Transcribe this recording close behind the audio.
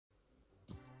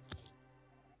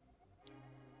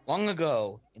Long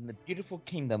ago, in the beautiful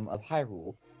kingdom of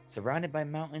Hyrule, surrounded by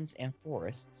mountains and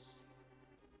forests,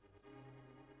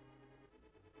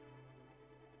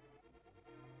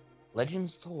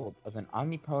 legends told of an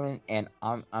omnipotent and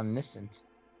omniscient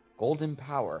golden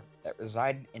power that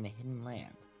resided in a hidden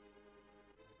land.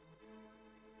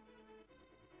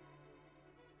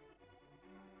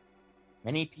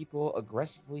 Many people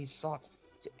aggressively sought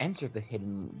to enter the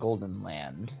hidden golden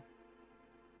land,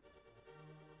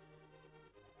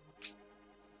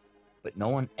 but no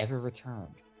one ever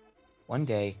returned. One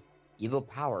day, evil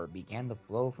power began to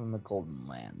flow from the golden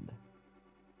land.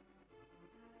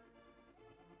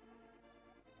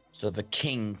 So the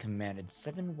king commanded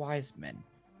 7 wise men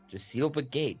to seal the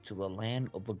gate to the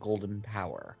land of the golden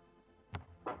power.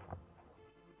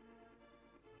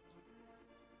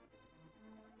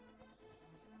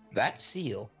 That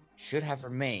seal should have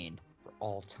remained for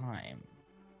all time.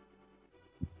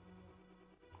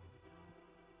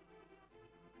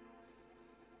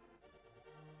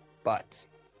 But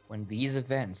when these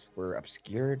events were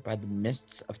obscured by the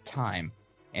mists of time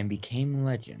and became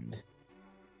legend,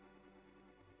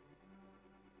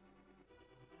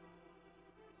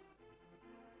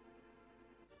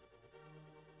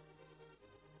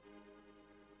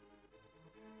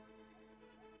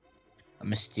 a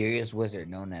mysterious wizard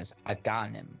known as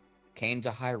Aganim came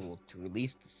to Hyrule to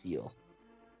release the seal.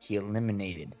 He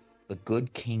eliminated the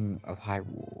good king of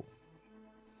Hyrule.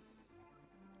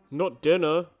 Not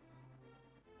dinner.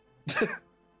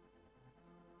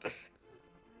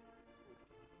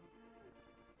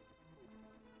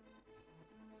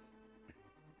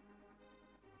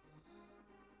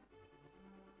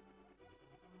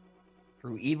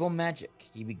 Through evil magic,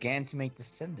 he began to make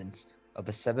descendants of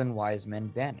the 7 wise men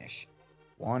vanish,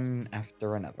 one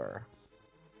after another.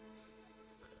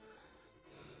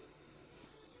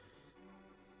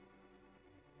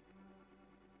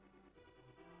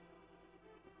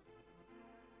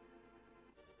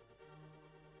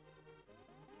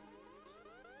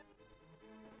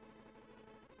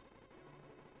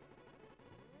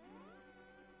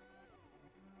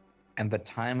 And the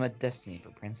time of destiny for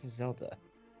Princess Zelda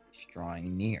is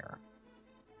drawing near.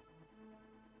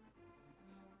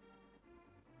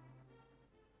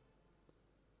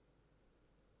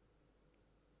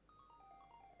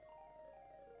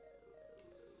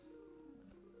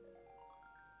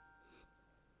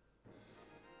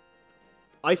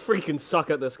 I freaking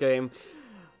suck at this game.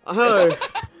 Oh,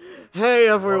 hey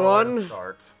everyone.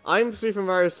 I'm Super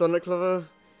Mario Sonic Lover,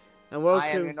 and welcome. I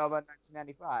am Unova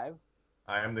 1995.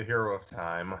 I am the hero of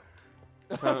time.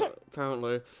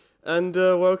 Apparently. And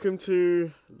welcome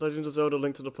to Legend of Zelda: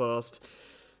 Link to the Past.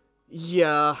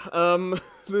 Yeah,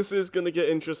 this is gonna get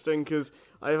interesting because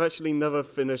I've actually never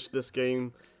finished this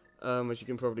game, as you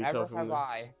can probably tell from the...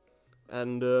 I.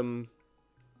 And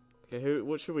okay,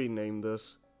 what should we name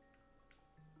this?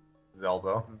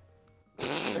 Zelda.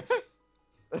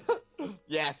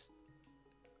 Yes.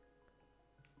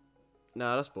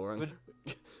 Nah, that's boring.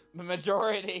 The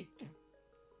majority.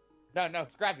 No,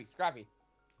 Scrappy.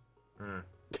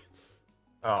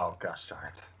 Oh, gosh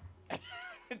darn it.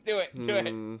 Do it.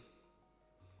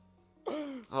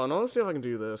 Oh, no, let's see if I can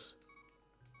do this.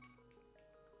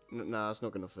 Nah, it's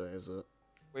not gonna fit, is it?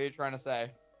 What are you trying to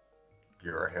say?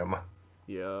 You're him.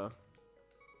 Yeah.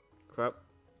 Crap.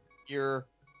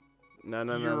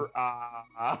 No.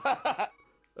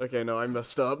 Okay, no, I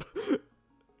messed up.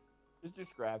 It's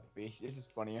just Scrappy. This is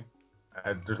funnier.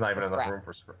 There's not even enough room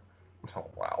for Scrappy. Oh,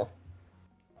 wow.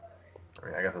 I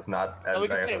mean, I guess it's not as... we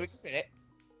can fit it.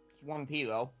 It's 1p,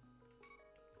 though.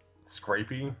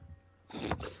 Scrappy?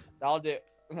 I'll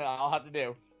have to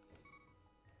do.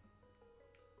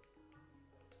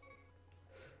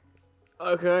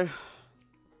 Okay.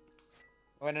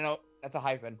 Oh, no. That's a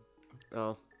hyphen.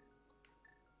 Oh.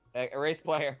 Erase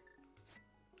player.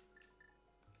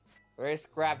 Erase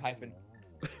grab hyphen.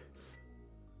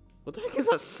 What the heck is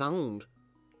that sound?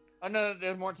 Oh, no,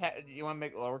 there's more do you want to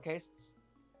make lowercase?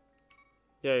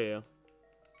 Yeah.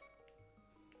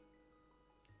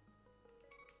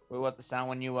 Wait, what the sound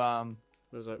when you, What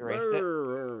is that? erased it?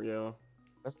 Yeah.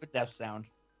 That's the death sound.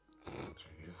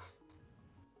 Jeez.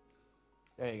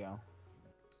 There you go.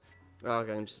 Oh,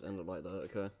 okay, I'm just end it like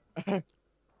that, okay.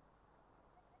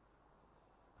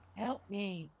 Help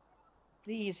me.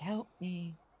 Please help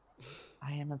me.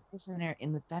 I am a prisoner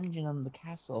in the dungeon of the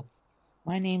castle.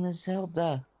 My name is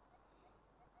Zelda.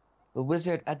 The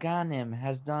wizard Aganim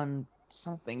has done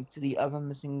something to the other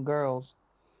missing girls.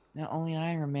 Now only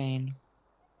I remain.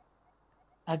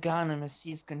 Aganim has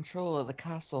seized control of the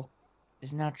castle.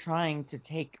 Is now trying to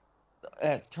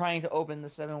open the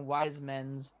 7 wise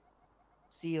men's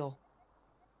seal.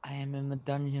 I am in the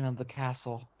dungeon of the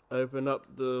castle. Open up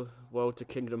the world to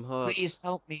Kingdom Hearts. Please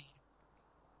help me.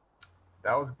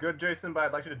 That was good, Jason, but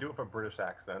I'd like you to do it with a British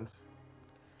accent.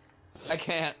 I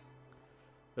can't.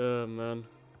 Oh, man.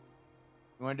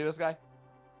 You want to do this, guy?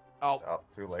 Oh, Oh,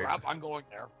 too late. crap, I'm going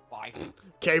there. Bye.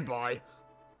 Okay, bye.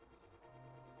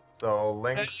 So,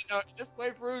 Link... And, this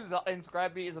playthrough in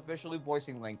Scrappy is officially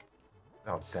voicing Link.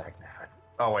 Oh, dang that.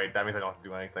 Oh, wait, that means I don't have to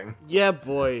do anything. Yeah,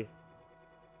 boy.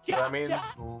 So that means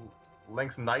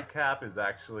Link's nightcap is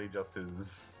actually just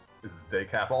his day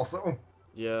cap also.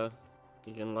 Yeah.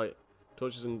 You can, like,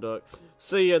 torches in the dark.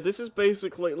 So, yeah, this is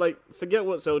basically, like, forget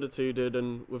what Zelda 2 did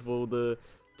and with all the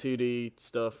 2D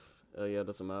stuff. Yeah,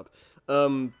 that's a map.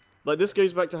 Like, this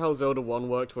goes back to how Zelda 1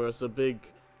 worked, where it's a big,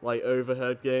 like,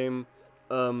 overhead game.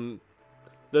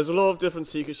 There's a lot of different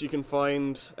secrets you can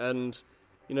find, and,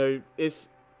 you know, it's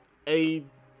a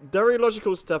very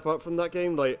logical step up from that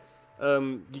game. Like,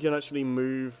 you can actually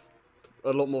move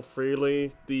a lot more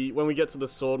freely. When we get to the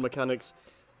sword mechanics,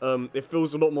 it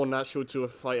feels a lot more natural to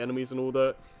fight enemies and all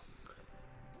that.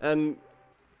 And,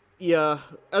 yeah,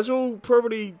 as we'll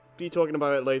probably be talking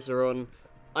about it later on,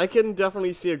 I can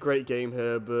definitely see a great game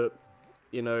here, but,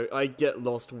 you know, I get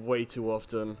lost way too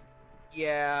often.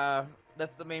 Yeah,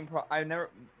 that's the main I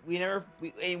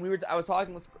was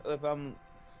talking with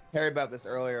Harry about this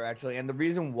earlier, actually, and the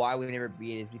reason why we never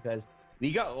beat it is because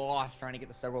we got lost trying to get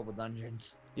to several of the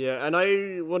dungeons. Yeah, and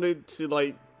I wanted to,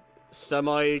 like,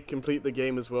 semi-complete the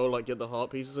game as well, like, get the heart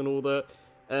pieces and all that,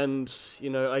 and, you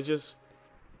know, I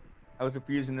was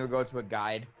refusing to go to a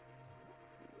guide.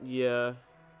 Yeah.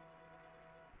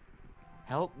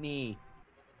 Help me.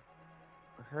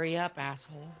 Hurry up,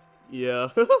 asshole. Yeah.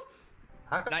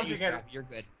 How come Not she you, can't? Scrap, you're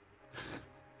good.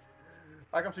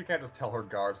 How come she can't just tell her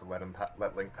guards to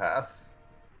let Link pass?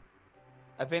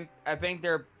 I think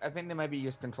they might be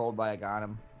just controlled by a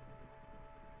Ganem.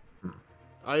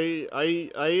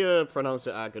 I pronounce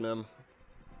it Aghanim.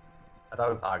 I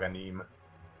thought it was Aghanim.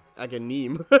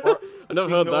 Aghanim. Or I never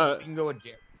we heard can go- that. We can go with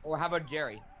Jerry. Or how about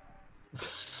Jerry?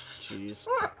 Jeez.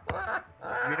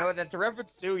 You know what that's a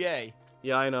reference to? Yay.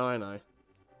 Yeah, I know.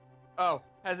 Oh,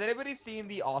 has anybody seen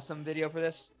the awesome video for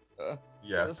this?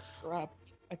 Yes. Scrap.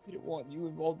 I didn't want you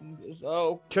involved in this.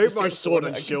 Oh. Keep my sword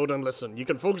and shield and listen. You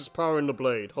can focus power in the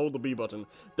blade. Hold the B button.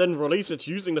 Then release it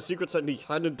using the secret technique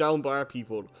handed down by our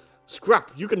people.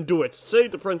 Scrap, you can do it.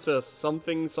 Save the princess.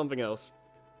 Something else.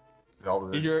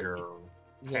 Zelda is your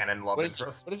canon love What is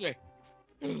interest. What is she?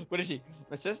 What is she?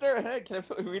 My sister? Hey, can I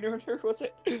put read her? What's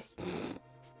it?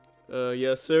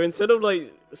 Yeah, so instead of,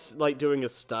 like doing a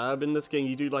stab in this game,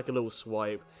 you do, like, a little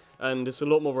swipe. And it's a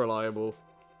lot more reliable.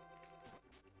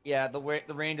 Yeah, the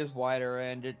range is wider,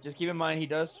 and just keep in mind he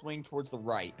does swing towards the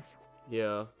right.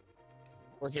 Yeah.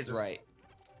 Or his right.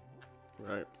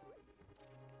 Right.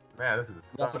 Man, this is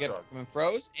We also such get a Summon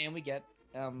Froze, and we get,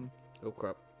 Oh,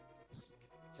 crap.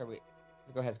 sorry,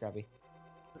 go ahead, Scrappy.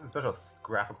 this is such a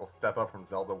graphical step up from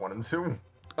Zelda 1 and 2.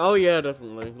 Oh, yeah,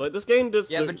 definitely. Like, this game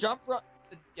does... Yeah, the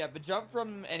jump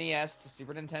from NES to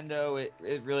Super Nintendo,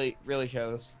 it really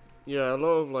shows. Yeah, a lot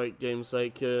of, like, games,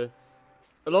 like, a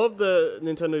lot of the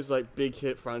Nintendo's, like, big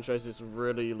hit franchises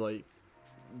really, like,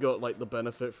 got, like, the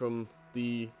benefit from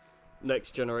the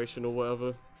next generation or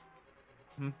whatever.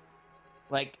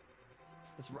 Like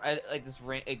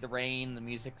the rain, the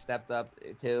music stepped up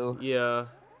too. Yeah.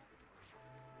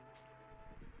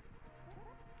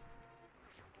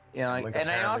 You know, Like, and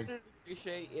I apparently- also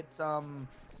appreciate its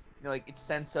like its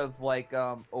sense of like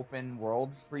open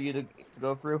worlds for you to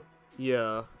go through.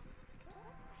 Yeah.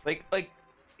 Like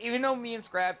even though me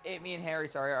and Harry,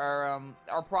 sorry,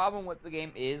 our problem with the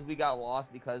game is we got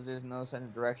lost because there's no sense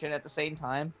of direction. At the same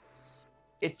time,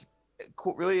 it's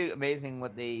cool, really amazing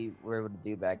what they were able to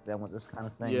do back then with this kind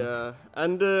of thing. Yeah.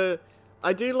 And,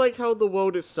 I do like how the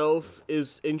world itself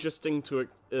is interesting to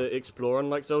explore,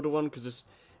 unlike Zelda 1, because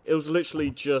it was literally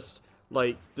just,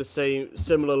 like, the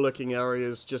similar looking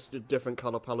areas, just different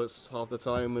color palettes half the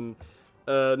time, and,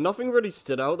 nothing really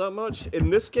stood out that much. In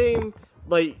this game,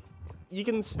 like, you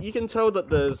can tell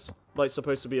that there's, like,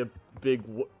 supposed to be a big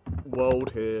world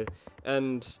here,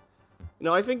 and, you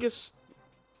know, I think it's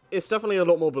definitely a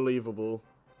lot more believable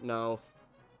now.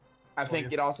 I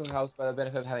think it also helps by the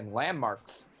benefit of having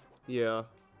landmarks. Yeah.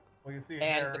 Well, you see, And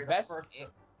Harry, the best. first,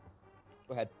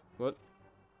 Go ahead. What?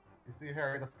 you see,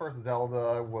 Harry, the first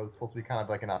Zelda was supposed to be kind of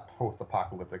like in a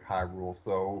post-apocalyptic Hyrule,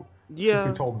 so Yeah.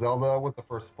 you told Zelda was the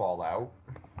first Fallout.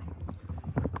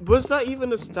 Was that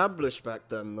even established back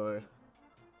then, though?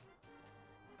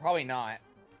 Probably not.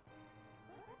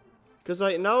 Because,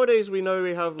 like, nowadays we know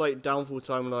we have, like, Downfall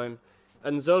Timeline,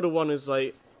 and Zelda 1 is,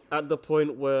 like, at the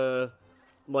point where,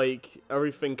 like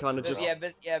everything kind of just.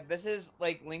 This is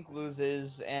like Link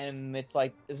loses, and it's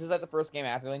like this is like the first game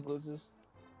after Link loses.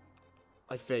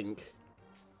 I think.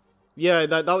 Yeah,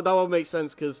 that would make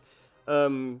sense because,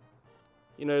 you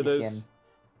know, there's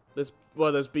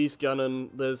Beast Ganon,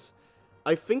 there's,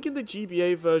 I think in the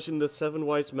GBA version, the Seven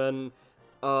Wise Men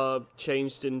are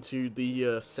changed into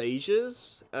the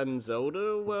Sages and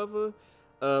Zelda or whatever.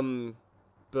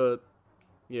 But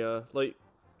yeah, like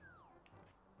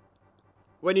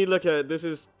when you look at it, this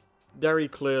is very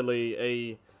clearly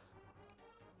a.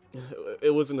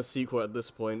 It wasn't a sequel at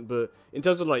this point, but in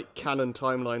terms of like canon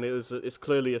timeline, it's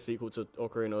clearly a sequel to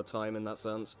Ocarina of Time in that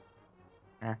sense.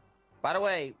 Yeah. By the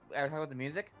way, I was talking about the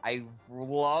music. I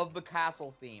love the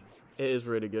castle theme. It is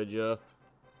really good, yeah.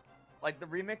 Like the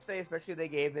remix they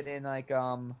gave it in like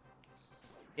what's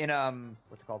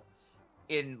it called?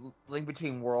 In Link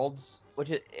Between Worlds,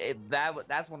 which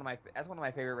that's one of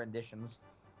my favorite renditions.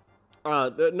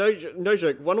 No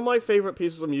joke. One of my favorite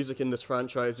pieces of music in this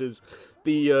franchise is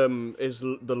the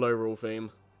Low Roll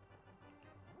theme.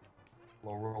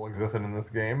 Low Roll existed in this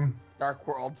game. Dark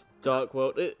World. Dark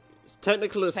World. It's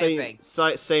technically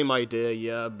the same idea,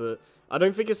 yeah, but I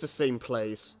don't think it's the same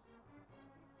place.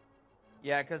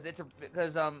 Yeah, because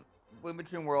Link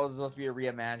Between Worlds is supposed to be a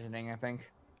reimagining, I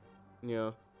think.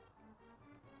 Yeah.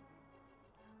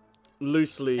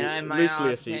 Loosely my a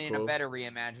opinion, sequel. a better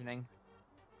reimagining.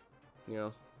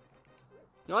 Yeah.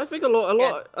 No, I think a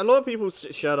lot of people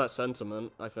share that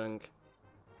sentiment, I think.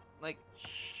 Like,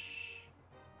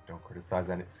 don't criticize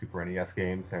any Super NES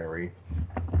games, Harry.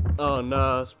 Oh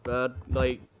no, that's bad.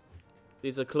 Like,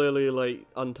 these are clearly like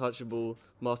untouchable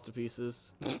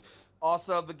masterpieces.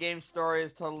 Also, the game's story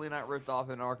is totally not ripped off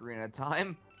in Ocarina of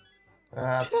Time.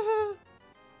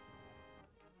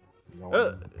 No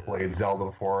one played Zelda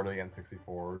before the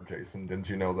N64. Jason, didn't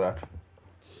you know that?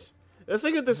 The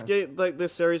thing with this game, like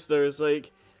this series, though, is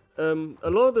like, a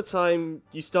lot of the time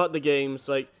you start the games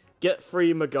like get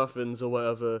 3 MacGuffins or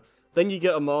whatever, then you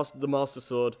get the Master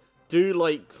Sword, do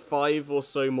like 5 or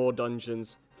so more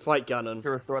dungeons, fight Ganon.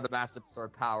 To restore the Master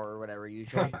Sword power or whatever,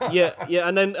 usually. yeah,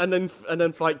 and then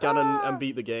fight Ganon and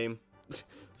beat the game.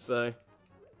 So.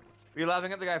 Are you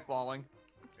laughing at the guy falling?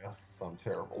 Yes, I'm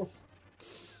terrible.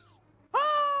 Just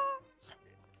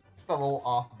a little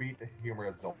offbeat humor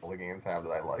that Zelda games have that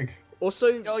I like.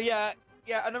 Also, oh yeah,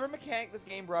 another mechanic this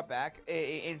game brought back,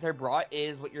 is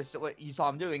what you saw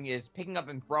him doing is picking up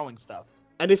and throwing stuff.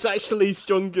 And it's actually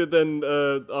stronger than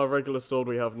our regular sword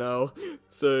we have now.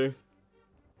 So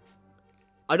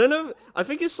I don't know. I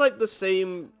think it's like the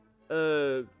same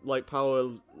like power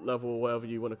level, whatever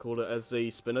you want to call it, as a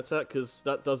spin attack, because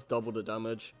that does double the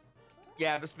damage.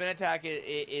 Yeah, the spin attack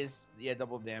is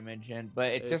double damage,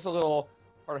 but it's just a little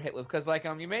hard to hit with, because like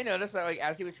you may notice that like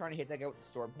as he was trying to hit that guy with the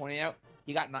sword pointing out,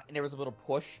 he got and there was a little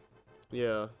push.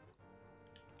 Yeah.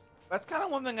 That's kind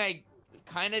of one thing I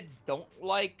kind of don't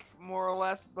like, more or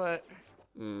less, but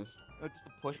it's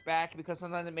the pushback, because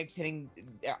sometimes it makes hitting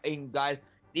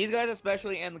these guys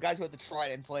especially, and the guys who have the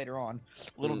tridents later on,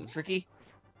 a little tricky.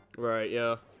 Right.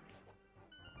 Yeah.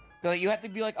 So you have to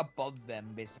be like above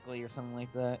them basically, or something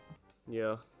like that.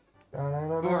 Yeah.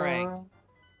 Boomerang.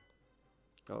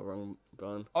 Oh, wrong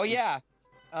button. Oh yeah.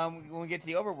 When we get to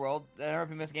the overworld, another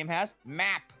thing this game has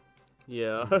map.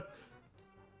 Yeah.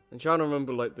 I'm trying to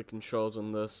remember like the controls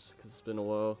on this because it's been a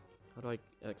while. How do I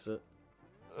exit?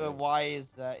 Why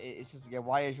is that? It's just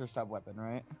why is your sub weapon,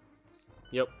 right?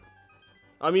 Yep.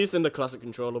 I'm using the classic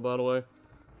controller, by the way.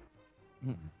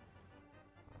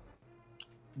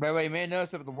 By the way, you may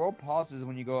notice that the world pauses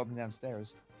when you go up and down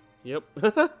stairs. Yep.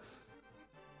 I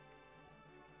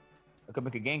could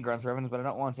make a Game Grunts reference, but I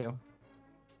don't want to.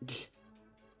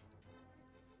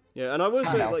 Yeah, and I will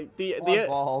say, like, the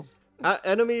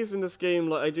enemies in this game,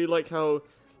 like, I do like how,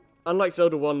 unlike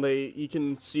Zelda 1, you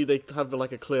can see they have,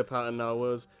 like, a clear pattern now,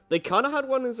 whereas they kind of had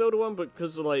one in Zelda 1, but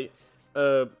because, like,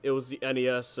 it was the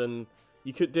NES, and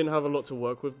you didn't have a lot to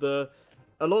work with there,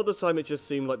 a lot of the time it just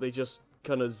seemed like they just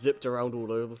kind of zipped around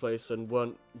all over the place and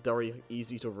weren't very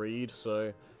easy to read,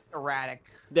 so... Erratic.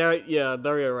 Yeah,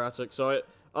 very erratic, so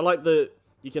I like that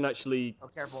you can actually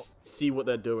see what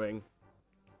they're doing.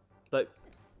 Like...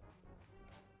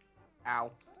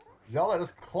 Ow. Zelda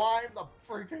just climbed the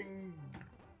freaking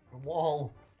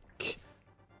wall.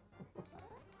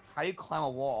 How do you climb a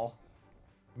wall?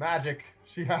 Magic.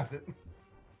 She has it.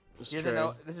 She doesn't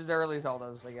know. This is early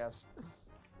Zelda's, I guess.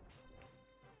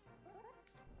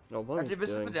 No, what Actually,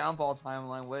 this is the downfall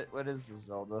timeline. What is this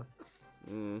Zelda?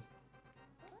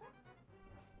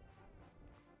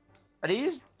 Are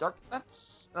these dark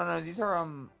nuts? No, these are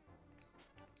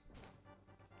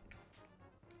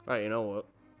Alright, you know what?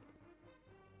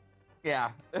 Yeah.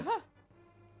 I was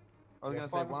Yeah, gonna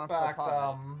say fun one for fact,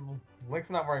 pie. Link's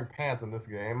not wearing pants in this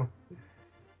game.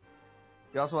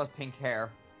 He also has pink hair.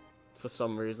 For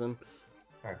some reason.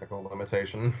 Technical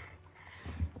limitation.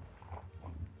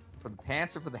 For the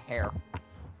pants or for the hair?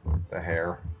 The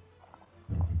hair.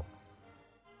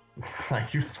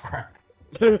 Thank you, Scrap.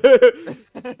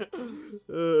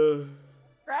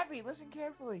 Scrappy, listen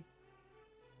carefully.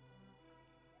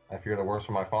 I fear the worst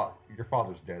for my father. Your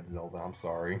father's dead, Zelda. I'm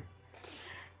sorry.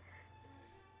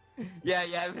 Yeah,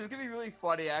 this is gonna be really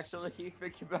funny, actually.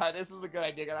 Thinking about it, this is a good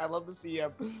idea, and I love to see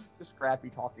the Scrappy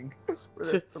talking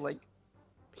for like.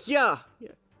 Yeah.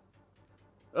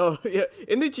 Oh yeah.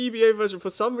 In the GBA version, for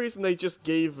some reason they just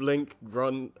gave Link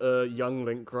young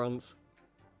Link grunts.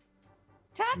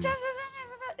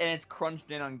 And it's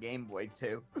crunched in on Game Boy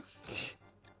too.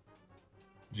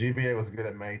 GBA was good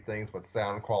at many things, but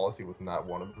sound quality was not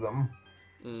one of them.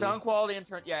 Sound quality in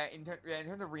terms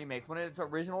of remakes, when it's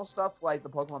original stuff like the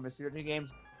Pokemon Mystery Dungeon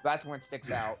games, that's when it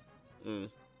sticks out.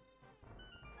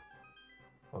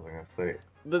 What was I gonna say?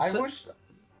 I wish.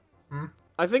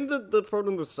 I think that the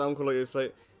problem with sound quality is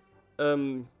like,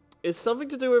 it's something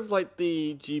to do with like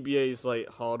the GBA's like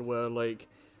hardware, like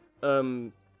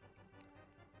the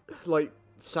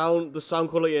sound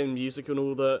quality and music and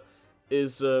all that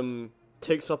is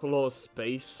takes up a lot of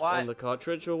space on the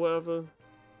cartridge or whatever,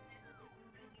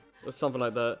 or something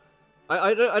like that.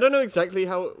 I don't know exactly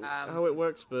how it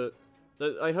works, but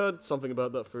I heard something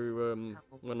about that through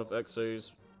one of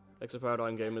Exo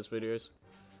Paradigm Gamers videos.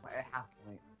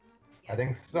 I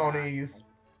think Sony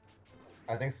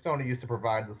used to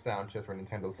provide the sound chips for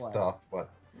Nintendo stuff, but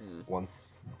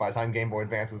by the time Game Boy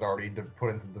Advance was already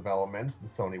put into development,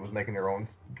 Sony was making their own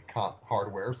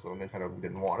hardware, so Nintendo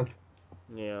didn't want it.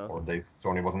 Yeah. Or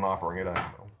Sony wasn't offering it, I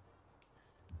don't know.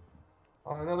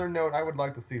 On another note, I would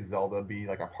like to see Zelda be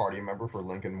like a party member for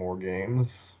Link in more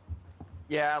games.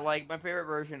 Yeah, like my favorite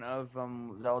version of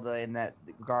Zelda in that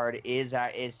regard is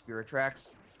Spirit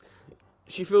Tracks.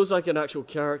 She feels like an actual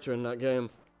character in that game.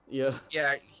 Yeah.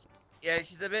 Yeah,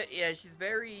 she's a bit. Yeah, she's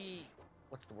very.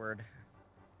 What's the word?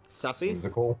 Sassy.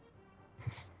 Musical.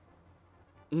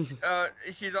 She's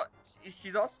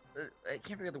also. I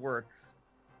can't forget the word.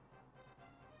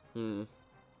 She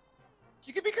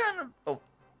could be kind of. Oh.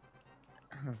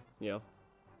 Yeah.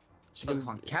 She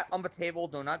can. Cat on the table.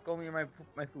 Do not go near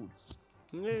my food.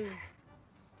 Yeah.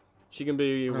 She can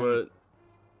be what?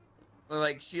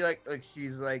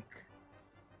 She's like.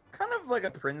 Kind of like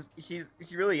a prince. She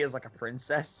really is like a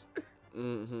princess.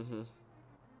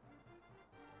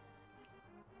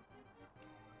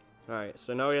 Alright,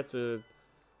 so now we have to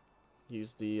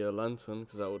use the lantern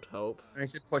because that would help. And I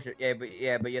should push it. Yeah,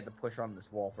 but you have to push on this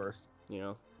wall first.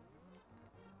 Yeah.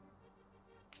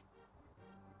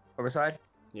 Other side?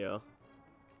 Yeah.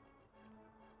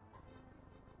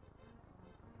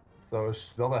 So is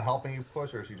Zelda helping you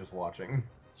push, or is she just watching?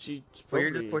 She's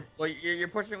Well, probably... you're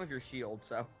pushing with your shield,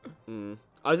 so.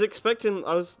 I was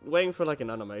waiting for like an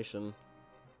animation.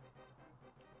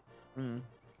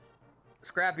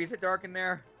 Scrappy, is it dark in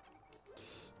there?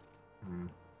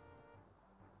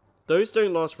 Those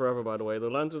don't last forever, by the way. The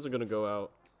lanterns are gonna go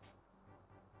out.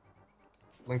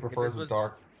 Link prefers the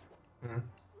dark.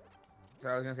 So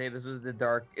I was gonna say, if this was the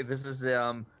dark, if this was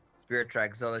the Spirit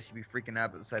Track, Zelda should be freaking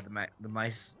out beside the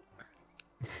mice.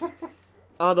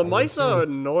 The mice are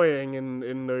annoying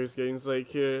in those games.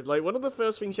 Like one of the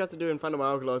first things you have to do in Phantom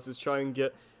Hourglass is try and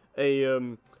get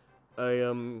a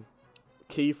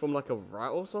key from like a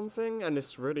rat or something, and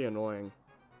it's really annoying.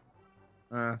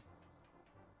 Does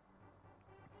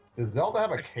Zelda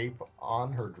have a cape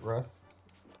on her dress?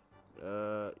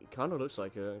 It kind of looks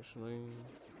like it actually.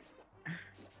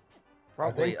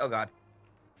 Probably. Oh god.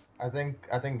 I think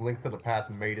Link to the Past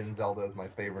Maiden Zelda is my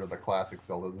favorite of the classic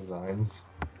Zelda designs.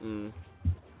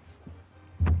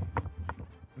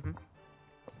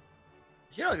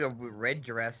 She had like a red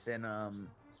dress in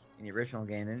the original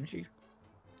game, didn't she?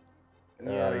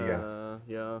 Yeah.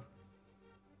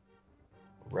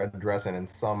 Red dress and in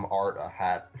some art a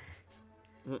hat.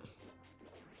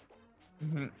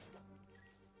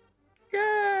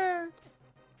 Yeah.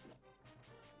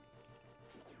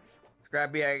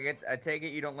 Scrappy, I take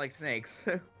it you don't like snakes.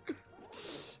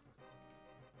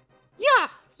 Yeah.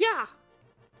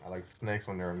 I like snakes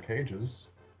when they're in cages.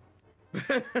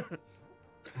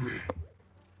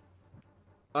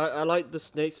 I like the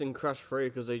snakes in Crash 3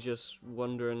 because they just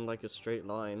wander in like a straight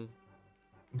line.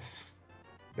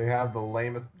 They have the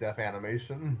lamest death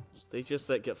animation. They just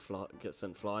like get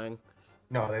sent flying.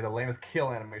 No, they have the lamest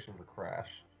kill animation for Crash.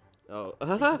 Oh.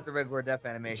 It's the regular death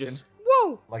animation. Just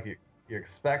whoa. Like you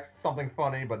expect something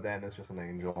funny, but then it's just an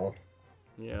angel.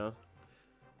 Yeah.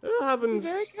 It happens. Be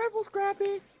very careful,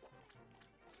 Scrappy.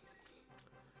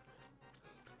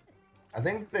 I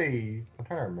think I'm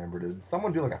trying to remember, did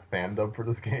someone do like a fan dub for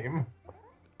this game?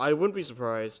 I wouldn't be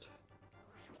surprised.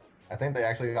 I think they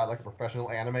actually got like a professional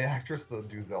anime actress to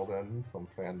do Zelda and some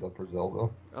fan dub for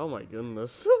Zelda. Oh my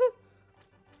goodness.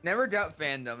 Never doubt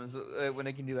fandoms when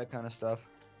they can do that kind of stuff.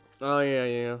 Oh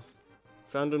yeah.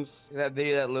 Fandoms. That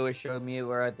video that Lewis showed me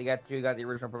where they got the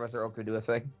original Professor Oak to do a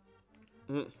thing.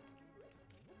 Mm.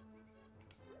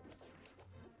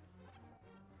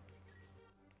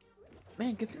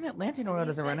 Man, good thing that lantern oil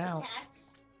doesn't run out.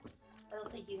 I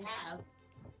don't think you have.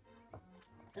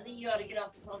 I think you ought to get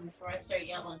off the phone before I start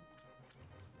yelling.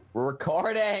 We're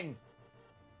recording!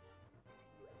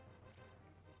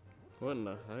 What in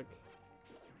the heck?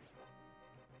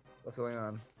 What's going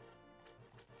on?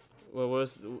 Well,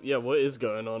 what is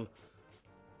going on?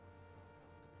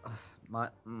 My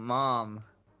mom.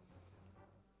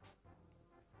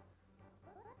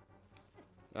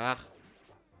 Ah.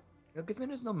 Good thing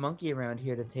there's no monkey around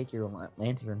here to take your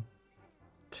lantern.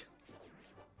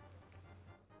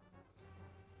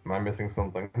 Am I missing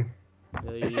something?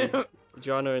 Yeah, you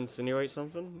trying to insinuate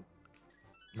something?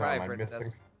 Try, am I princess.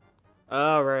 missing?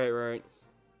 Ah, right.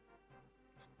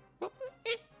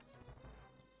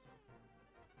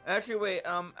 Actually, wait.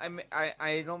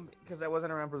 I don't, because I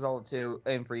wasn't around for Zelda 2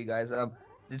 and for you guys.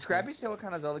 Did Scrappy say what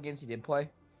kind of Zelda games he did play?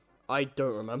 I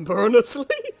don't remember, honestly.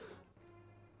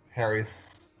 Harry's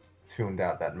tuned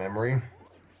out that memory.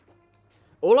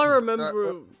 All I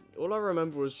remember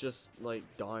was just like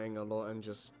dying a lot and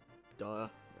just die.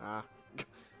 Ah.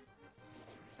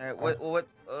 Alright, why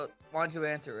don't you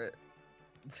answer it?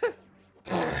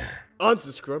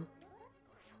 Answer, scrub.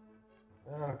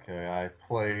 Okay, I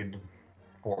played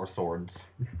Four Swords.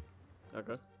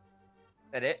 Okay.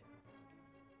 That it?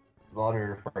 Let me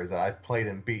rephrase that. I've played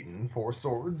and beaten Four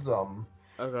Swords.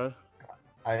 Okay.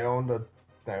 I own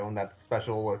that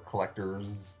special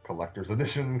collector's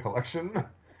edition collection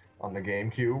on the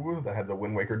GameCube that had the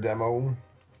Wind Waker demo.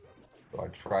 So I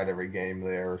tried every game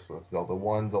there. So it's Zelda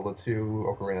 1, Zelda 2,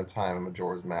 Ocarina of Time, and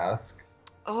Majora's Mask.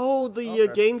 Oh, the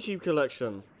GameCube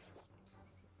collection.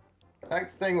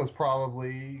 That thing was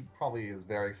probably is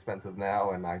very expensive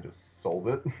now, and I just sold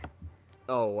it.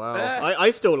 Oh wow. I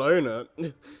still own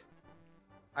it.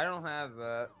 I don't have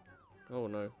Oh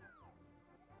no.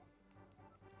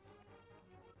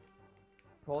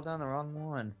 pulled down the wrong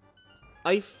one.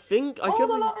 I think I Oh, could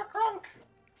the be lever crunk!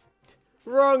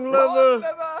 wrong Wrong lever.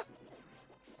 lever!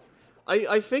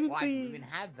 I think Why do you the even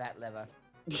have that lever?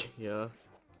 yeah.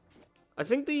 I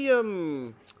think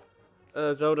the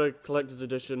Zelda Collector's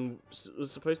Edition was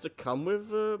supposed to come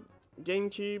with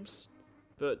GameCubes,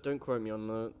 but don't quote me on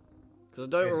that, because I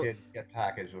don't. It did get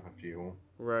packaged with a few.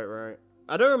 Right.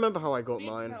 I don't remember how I got It's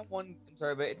mine. amazing how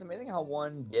sorry, but it's amazing how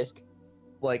one disc,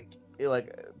 like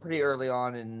pretty early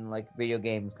on in like video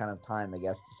games kind of time, I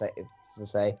guess to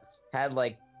say, had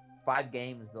like 5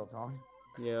 games built on.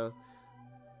 Yeah.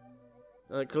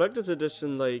 Collector's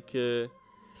Edition, like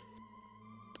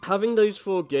having those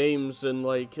 4 games and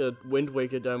like a Wind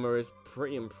Waker demo is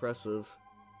pretty impressive.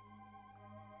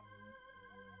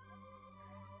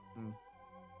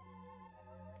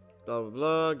 Blah blah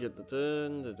blah. Get the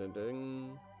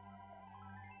ding.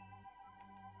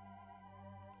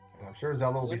 And I'm sure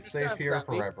Zelda will be Understand, safe here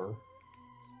Scrappy? forever.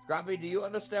 Scrappy, do you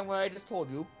understand what I just told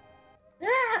you?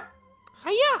 Yeah!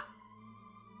 Hiya!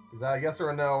 Is that a yes or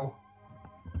a no?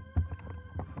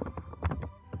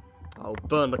 I'll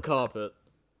burn the carpet.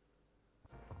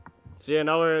 So yeah,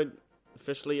 now we're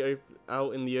officially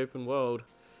out in the open world.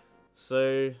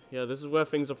 So yeah, this is where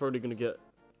things are probably gonna get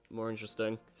more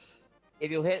interesting.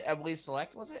 If you hit, I believe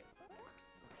select, was it?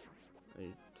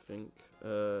 I think.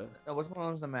 No, which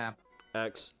one was the map?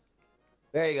 X.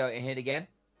 There you go, and hit again.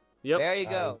 Yep. There you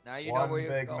go. Now you know where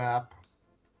you're One big going. map.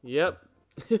 Yep.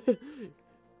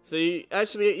 So you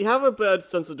have a better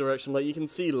sense of direction. Like you can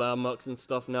see landmarks and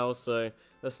stuff now, so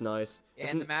that's nice.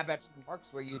 And the map actually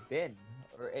marks where you've been,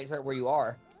 or is that where you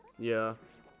are? Yeah.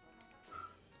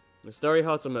 It's very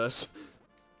hard to miss.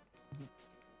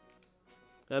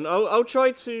 And I'll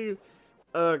try to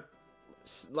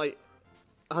like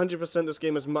 100% this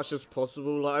game as much as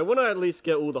possible. Like I want to at least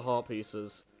get all the heart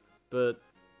pieces, but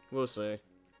we'll see.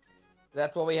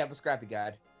 That's why we have a Scrappy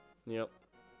guide. Yep.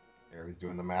 There he's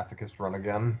doing the masochist run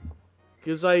again.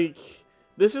 Because, like,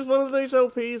 this is one of those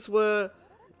LPs where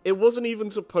it wasn't even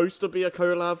supposed to be a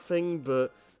collab thing,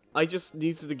 but I just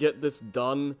needed to get this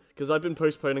done, because I've been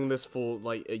postponing this for,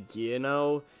 like, a year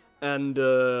now, and,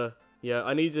 yeah,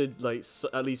 I needed, like,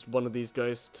 at least one of these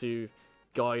guys to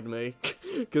guide me,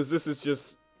 because this is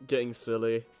just getting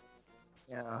silly.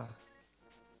 Yeah.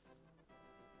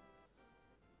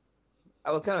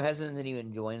 I was kind of hesitant to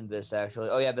even join this, actually.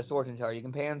 Oh, yeah, the fortune teller. You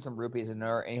can pay him some rupees in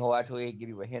there, and he'll actually give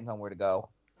you a hint on where to go.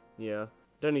 Yeah.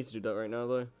 Don't need to do that right now,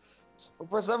 though. But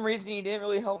for some reason, he didn't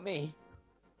really help me.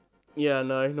 Yeah,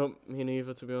 no, not me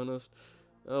neither, to be honest.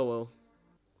 Oh, well.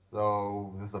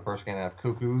 So, this is the first game to have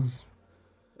cuckoos.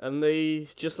 And they,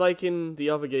 just like in the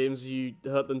other games, you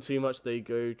hurt them too much, they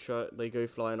go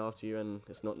flying after you, and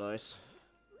it's not nice.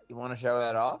 You want to show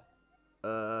that off?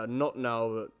 Not now,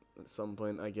 but at some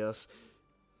point, I guess.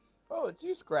 Oh, it's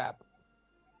you, Scrap.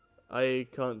 I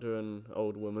can't do an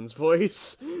old woman's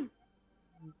voice.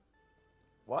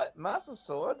 What? Master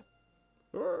Sword?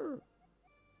 Roar.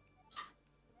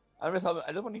 I just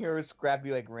want to hear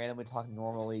Scrappy like randomly talking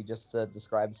normally just to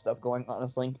describe stuff going on.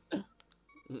 Honestly,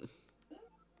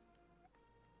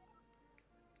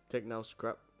 Take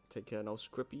care now,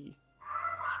 Scrappy.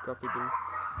 Scrappy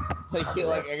doo.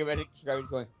 like everybody, Scrappy's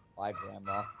going, "Bye,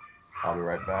 Grandma." I'll be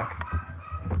right back.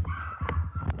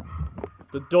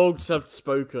 The dogs have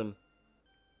spoken.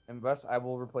 And thus, I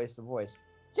will replace the voice.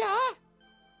 Yeah.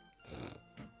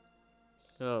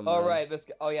 Oh, man. All right,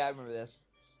 oh yeah, I remember this.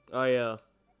 Oh, yeah.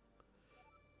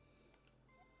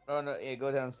 Oh no, yeah,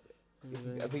 go downstairs.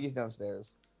 I think he's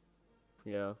downstairs.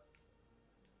 Yeah.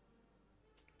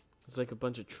 It's like a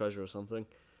bunch of treasure or something.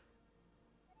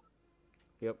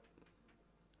 Yep.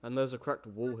 And there's a cracked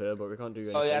wall here, but we can't do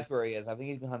anything. Oh, yeah, that's where he is. I think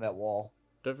he's behind that wall.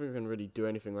 Don't think we can really do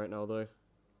anything right now, though.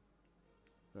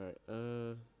 Alright,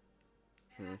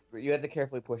 You have to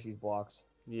carefully push these blocks.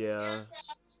 Yeah.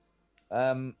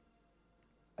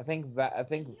 I think.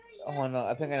 Oh no,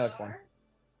 I think I know which one.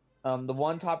 The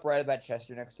one top right of that chest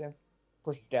you're next to.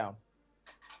 Push it down.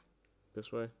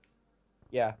 This way?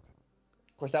 Yeah.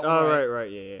 Push that one. Oh, right,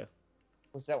 yeah.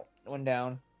 Push that one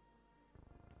down.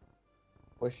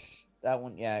 Push that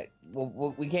one. Yeah.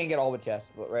 We can't get all the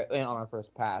chests, but right on our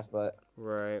first pass, but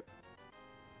Right.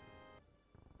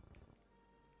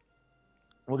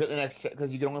 we'll get the next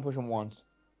because you can only push them once.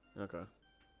 Okay.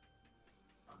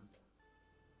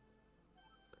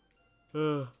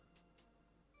 I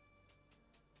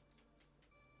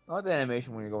like the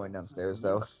animation when you're going downstairs,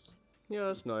 though. Yeah,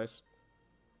 that's nice.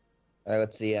 All right,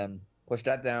 let's see. Push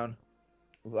that down.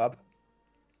 Move up.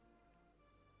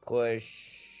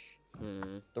 Push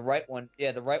the right one.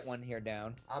 Yeah, the right one here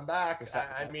down. I'm back. Push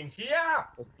that I down. mean, here.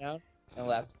 Push down and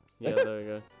left. Yeah, there we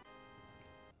go.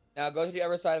 Now go to the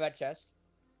other side of that chest.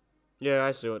 Yeah,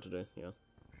 I see what to do, yeah.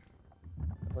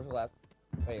 Push left.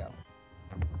 There you go.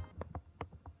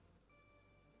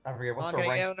 I forget Come on, what's the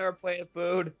can I rank. get another plate of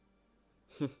food?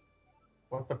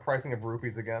 What's the pricing of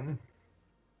rupees again?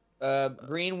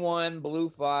 Green 1, blue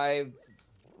 5,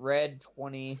 red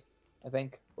 20, I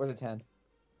think. Or is it 10?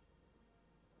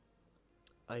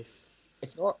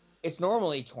 It's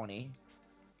normally 20.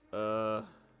 Because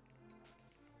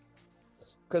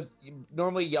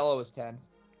normally yellow is 10.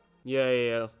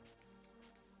 Yeah.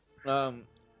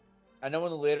 I know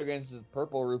in the later games it's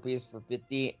purple rupees for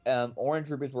 50, orange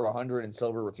rupees were 100, and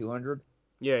silver were 200.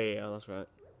 Yeah, that's right.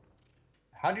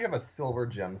 How do you have a silver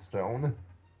gemstone?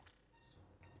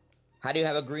 How do you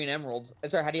have a green emerald?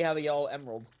 Sorry, how do you have a yellow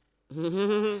emerald?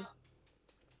 I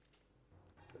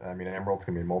mean, emeralds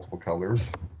can be multiple colors.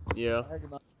 Yeah.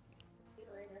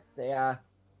 Say,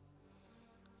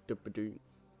 Doop-a-doo.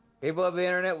 people of the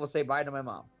internet will say bye to my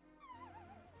mom.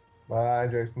 Bye,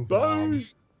 Jason's Bye. mom.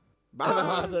 My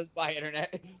mom says bye,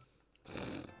 internet.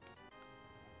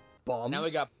 Bombs. Now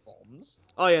we got bombs.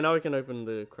 Oh yeah, now we can open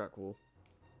the crack wall.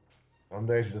 Some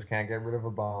days you just can't get rid of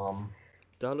a bomb.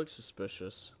 That looks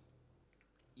suspicious.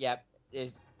 Yep,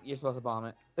 you're supposed to bomb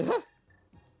it.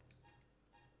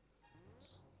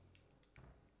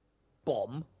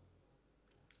 Bomb.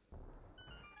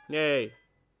 Yay.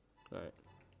 Alright.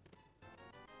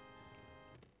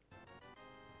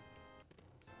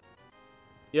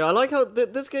 Yeah, I like how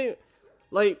this game,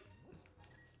 like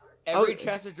Every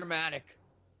chest is dramatic.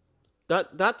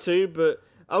 that too, but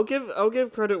I'll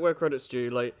give credit where credit's due.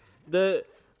 Like there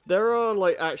are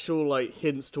like actual like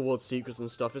hints towards secrets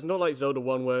and stuff. It's not like Zelda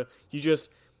 1 where you just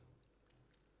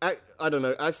I don't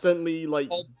know, accidentally like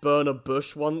burn a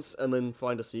bush once and then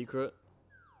find a secret.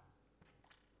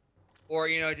 Or,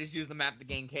 just use the map the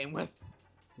game came with.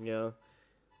 Yeah.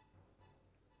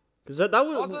 Cause that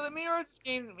was Also, the mirrors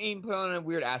game put on a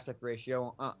weird aspect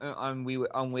ratio on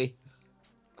Wii.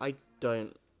 I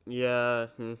don't. Yeah.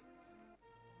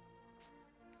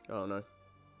 Oh no.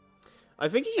 I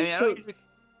think you I took.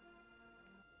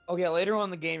 Okay, later on in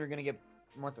the game, you're gonna get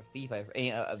more the thief,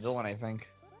 a villain, I think.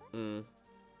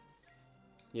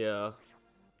 Yeah.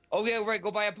 Oh yeah, right.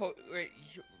 Go buy a the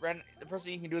first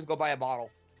thing you can do is go buy a bottle.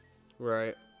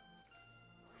 Right.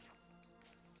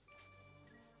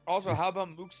 Also, how about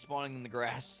Mook spawning in the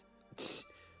grass?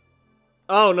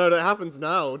 Oh no, that happens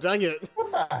now. Dang it.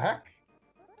 What the heck?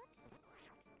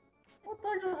 What the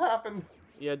heck just happened?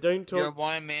 Yeah, don't talk. You're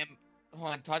one man.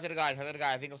 Hold on, talk to the guy. Talk to the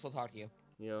guy. I think he'll still talk to you.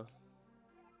 Yeah.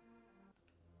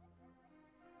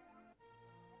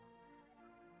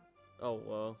 Oh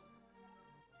well.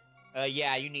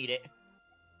 Yeah, you need it.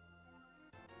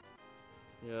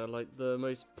 Yeah, like the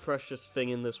most precious thing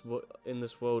in this world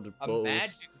are A bottles.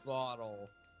 magic bottle.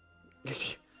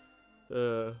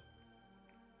 uh.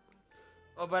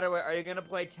 Oh, by the way, are you gonna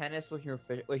play tennis with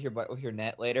your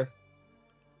net later?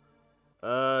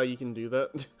 You can do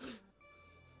that.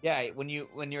 Yeah, when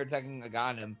you're attacking a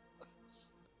Gundam.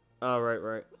 Oh,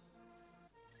 right.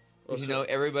 Because you know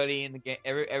everybody in the game,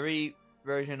 every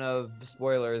version of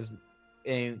spoilers,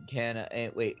 can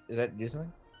wait. Is that do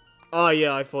something? Oh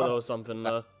yeah, I thought there was something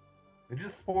there. They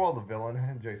just spoiled the villain,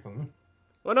 Jason.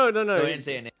 Well, no. No, I didn't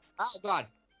say a name. Oh God.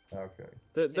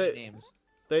 Okay. Say names.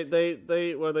 Yeah,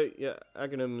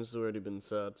 Aghanims already been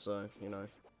said, so you know.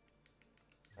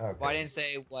 Okay. Well, I didn't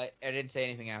say what. I didn't say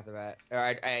anything after that.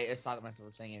 Or it's not myself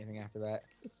for saying anything after that.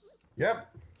 Yep.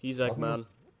 He's Eggman.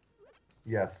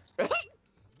 Yes.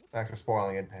 Thanks for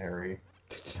spoiling it, Harry.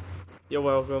 You're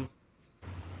welcome.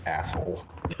 Asshole.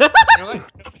 You know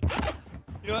what?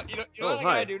 You know what I hi.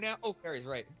 gotta do now? Oh, Harry's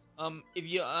right. If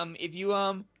you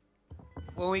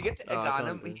when we get to Oh, I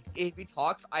can't Eggman, do. if he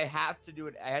talks, I have to do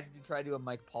it. I have to try to do a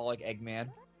Mike Pollock Eggman.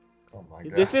 Oh my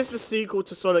god. This is the sequel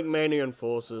to Sonic Mania and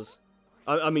Forces.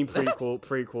 I mean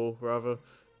prequel rather.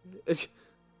 It's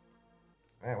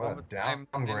Man, what a Time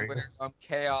downgrade. where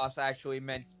chaos actually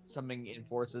meant something in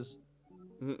forces.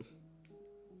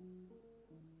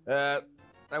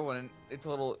 I wouldn't. It's a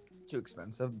little too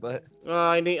expensive, but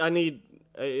I need.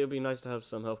 It'd be nice to have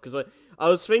some health because I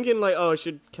was thinking like, oh, I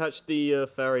should catch the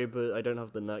ferry, but I don't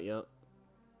have the net yet.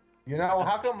 You know,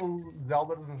 how come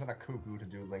Zelda doesn't send a cuckoo to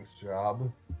do Link's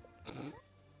job?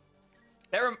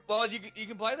 well, you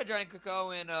can play the giant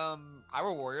cuckoo in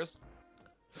Hyrule Warriors.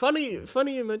 Funny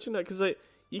you mention that because like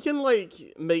you can like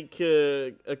make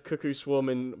a cuckoo swarm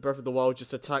in Breath of the Wild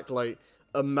just attack like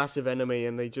a massive enemy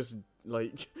and they just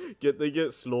like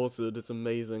get slaughtered. It's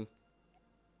amazing.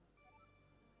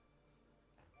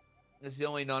 It's the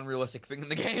only non-realistic thing in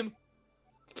the game.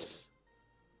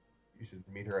 You should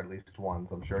meet her at least once.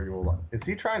 I'm sure you will. Is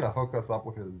he trying to hook us up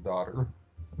with his daughter?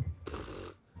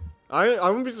 I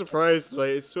wouldn't be surprised.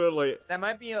 Like it's sort of like That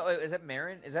might be. Is that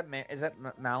Marin? Is that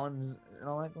Malon's and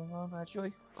all that going on?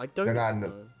 Actually, I don't. They're not.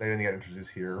 know. They didn't get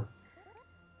introduced here.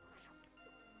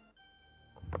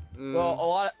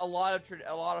 well, a lot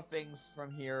of things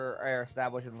from here are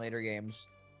established in later games.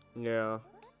 Yeah.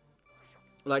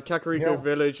 Like Kakariko Yeah.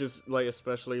 Village is like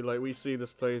especially like we see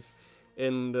this place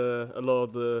in a lot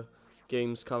of the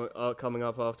games coming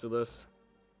up after this.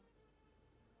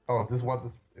 Oh, is this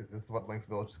what Link's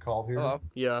Village is called here? Hello.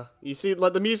 Yeah, you see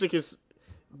like the music is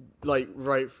like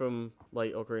right from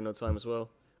like Ocarina of Time as well,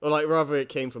 or like rather it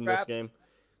came from this Scrap. game.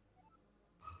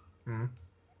 Hmm.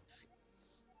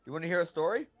 You want to hear a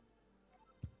story?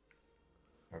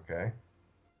 Okay.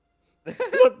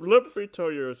 let me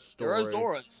tell you a There story, are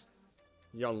Zoras.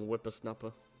 young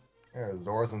whippersnapper, Yeah,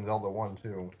 Zora's in Zelda 1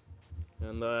 too.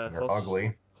 and They're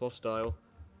ugly. hostile.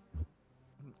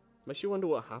 Makes you wonder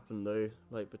what happened though,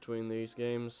 like between these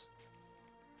games.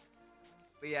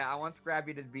 But yeah, I want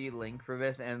Scrappy to be Link for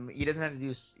this, and he doesn't have to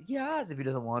do yes if he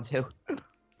doesn't want to.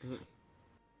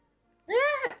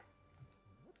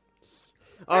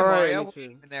 All right. Mario, I need what to-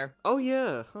 in there. Oh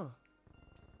yeah, huh?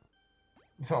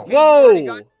 So,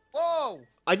 Whoa! Whoa!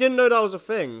 I didn't know that was a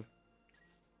thing.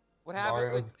 What happened?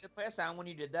 Mario- Did it play a sound when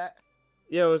you did that?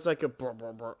 Yeah, it was like a brr,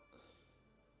 brr, brr.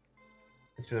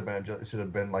 it should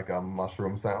have been like a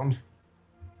mushroom sound.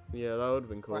 Yeah, that would have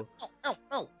been cool.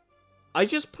 No. I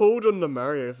just pulled on the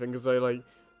Mario thing because I like,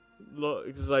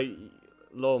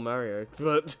 lol Mario,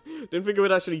 but didn't think it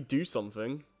would actually do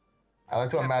something. I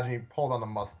like to imagine he pulled on the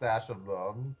mustache of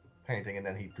the painting and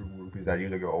then he threw rupees at you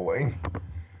to go away.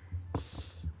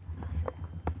 Is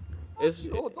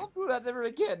Oh, don't do that ever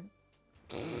again.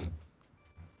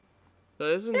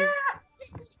 isn't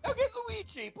Okay,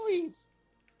 Luigi, please.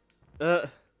 uh I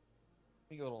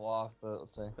think a little off, but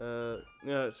let's see.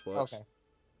 yeah, it's works. Okay.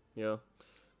 Yeah.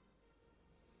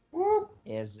 Whoop.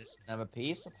 Is this another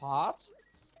piece of heart?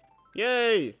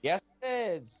 Yay! Yes, it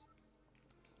is.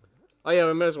 Oh yeah,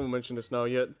 I may as well mention this now.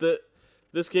 Yeah,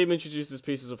 this game introduces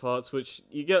pieces of hearts, which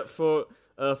you get for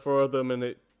 4 of them, and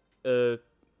it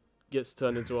gets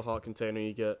turned into a heart container.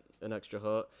 You get an extra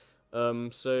heart.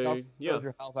 So yeah,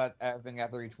 Your health at everything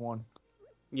after each one.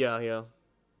 yeah.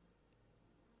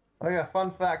 Oh yeah,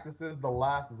 fun fact, this is the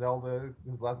last Zelda,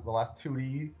 the last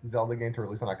 2D Zelda game to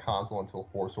release on a console until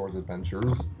Four Swords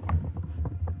Adventures.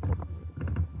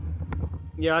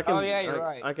 Yeah, I can. Oh, yeah, you're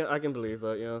right. I can believe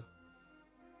that. Yeah.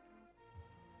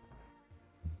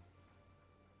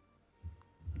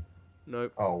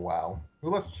 Nope. Oh wow. Who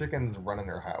lets chickens run in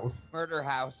their house? Murder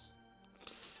House.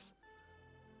 Psst.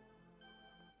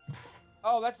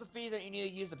 Oh, that's the fee that you need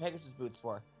to use the Pegasus boots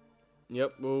for.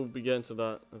 Yep, we'll be getting to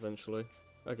that eventually.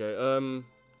 Okay.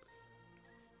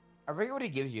 I forget what he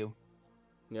gives you.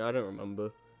 Yeah, I don't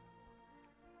remember.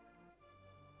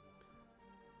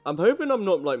 I'm hoping I'm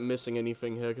not like missing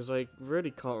anything here because I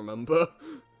really can't remember.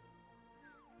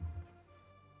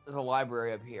 There's a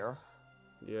library up here.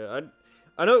 Yeah,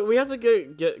 I know we have to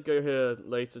go here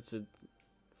later to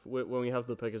when we have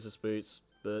the Pegasus boots,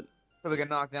 but So we can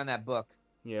knock down that book.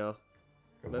 yeah,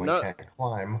 Because But we not- can't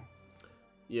climb.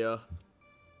 yeah.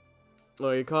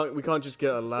 No, you can't. We can't just get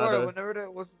a Florida, ladder. whenever there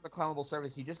was the climbable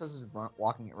surface, he just does his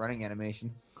running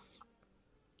animation.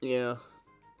 Yeah.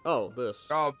 Oh, this.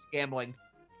 Oh, it's gambling.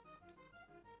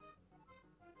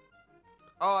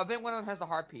 Oh, I think one of them has the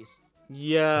heart piece.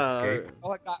 Yeah. Okay.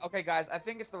 Oh, okay, guys, I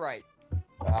think it's the right.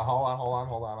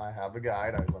 Hold on. I have the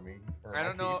guide. Let me. I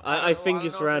don't know. I think don't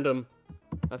it's know if random.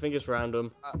 I think it's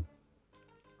random.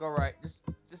 Go right. Just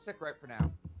stick right for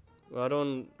now. Well, I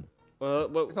don't.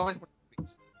 Well, It's only 20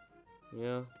 piece.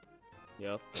 yeah.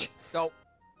 Yeah. Go.